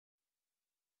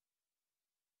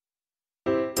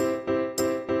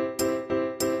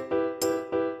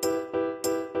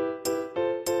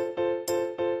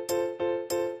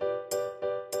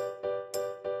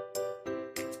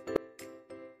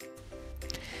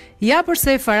Ja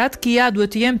pse faratkia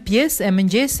duhet të jenë pjesë e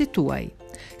mëngjesit tuaj.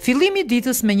 Fillimi i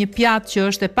ditës me një pjatë që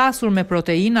është e pasur me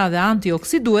proteina dhe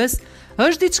antioksidues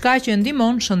është diçka që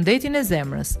ndihmon shëndetin e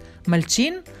zemrës,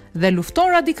 mëlçin dhe lufton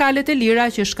radikalet e lira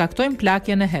që shkaktojnë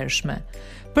plakjen e hershme.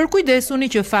 Përkujdesuni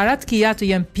që faratkia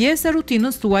të jenë pjesë e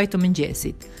rutinës tuaj të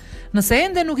mëngjesit. Nëse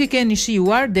ende nuk i keni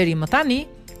shijuar deri më tani,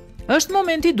 është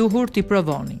momenti i duhur t'i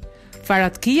provoni.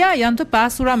 Faratkia janë të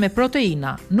pasura me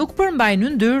proteina, nuk përmbajnë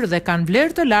yndyrë dhe kanë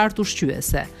vlerë të lartë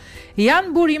ushqyese.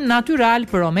 Janë burim natyral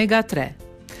për omega 3.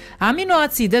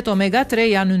 Aminoacidet omega 3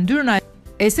 janë yndyrna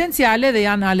esenciale dhe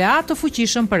janë aleat të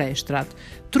fuqishëm për eshtrat.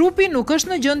 Trupi nuk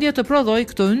është në gjendje të prodhojë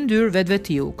këto yndyrë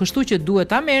vetvetiu, kështu që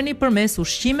duhet ta merrni përmes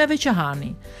ushqimeve që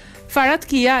hani.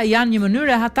 Faratkia janë një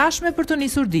mënyrë e hatashme për të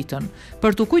nisur ditën,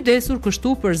 për të kujdesur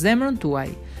kështu për zemrën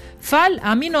tuaj. Fal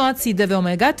aminoacideve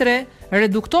omega 3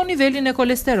 redukton nivelin e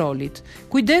kolesterolit,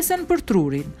 kujdesen për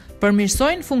trurin,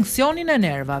 përmirësojnë funksionin e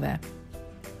nervave.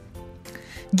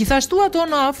 Gjithashtu ato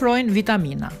na ofrojnë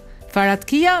vitamina.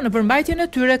 Faratkia në përmbajtjen e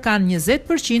tyre kanë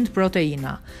 20%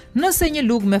 proteina. Nëse një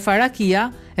lugë me faratkia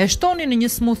e shtoni në një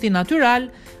smoothie natyral,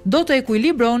 do të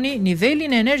ekuilibroni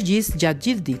nivelin e energjisë gjatë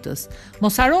gjithë ditës.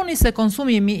 Mos harroni se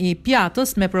konsumimi i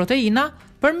pjatës me proteina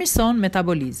përmirëson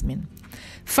metabolizmin.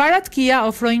 Faratkia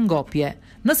ofrojnë ngopje.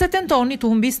 Nëse tentoni të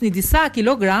humbisni disa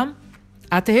kilogram,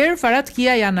 atëherë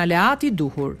faratkia janë aleati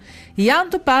duhur.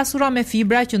 Janë të pasura me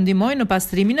fibra që ndihmojnë në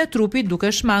pastrimin e trupit duke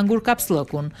shmangur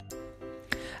kapsllëkun.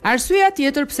 Arsyeja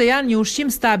tjetër pse janë një ushqim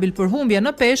stabil për humbje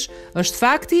në peshë është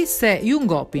fakti se ju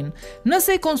ngopin.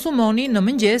 Nëse i konsumoni në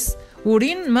mëngjes,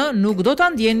 urinë më nuk do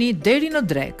ta ndjeni deri në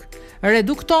drekë.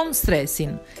 Redukton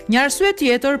stresin. Një arsye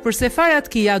tjetër pse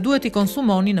faratkia duhet i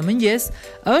konsumoni në mëngjes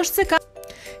është se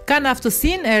kanë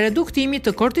aftësinë e reduktimit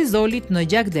të kortizolit në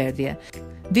gjakderdhje.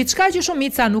 Diçka që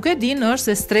shumica nuk e din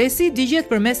është se stresi digjet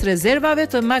përmes rezervave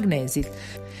të magnezit.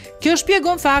 Kjo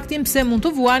shpjegon faktin pse mund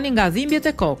të vuani nga dhimbjet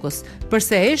e kokës,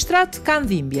 përse eshtrat kanë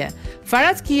dhimbje.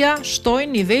 Faratkia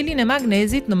shtojnë nivelin e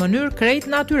magnezit në mënyrë krejt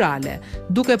natyrale,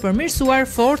 duke përmirësuar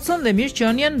forcën dhe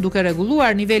mirëqenien, duke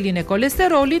rregulluar nivelin e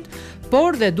kolesterolit,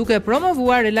 por dhe duke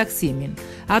promovuar relaksimin.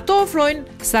 Ato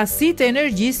ofrojnë sasitë e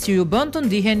energjisë që ju bën të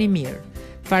ndiheni mirë.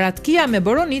 Faratkia me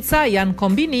boronica janë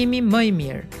kombinimi më i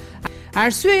mirë.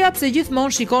 Arsyeja pse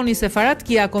gjithmonë shikoni se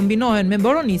faratkia kombinohen me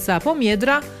boronica apo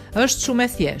mjedra është shumë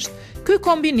e thjeshtë. Ky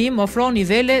kombinim ofron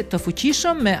nivele të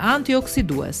fuqishëm me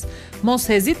antioksidues. Mos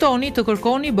hezitoni të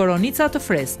kërkoni boronica të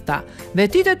freskëta.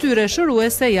 Vetitë e tyre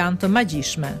shëruese janë të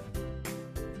magjishme.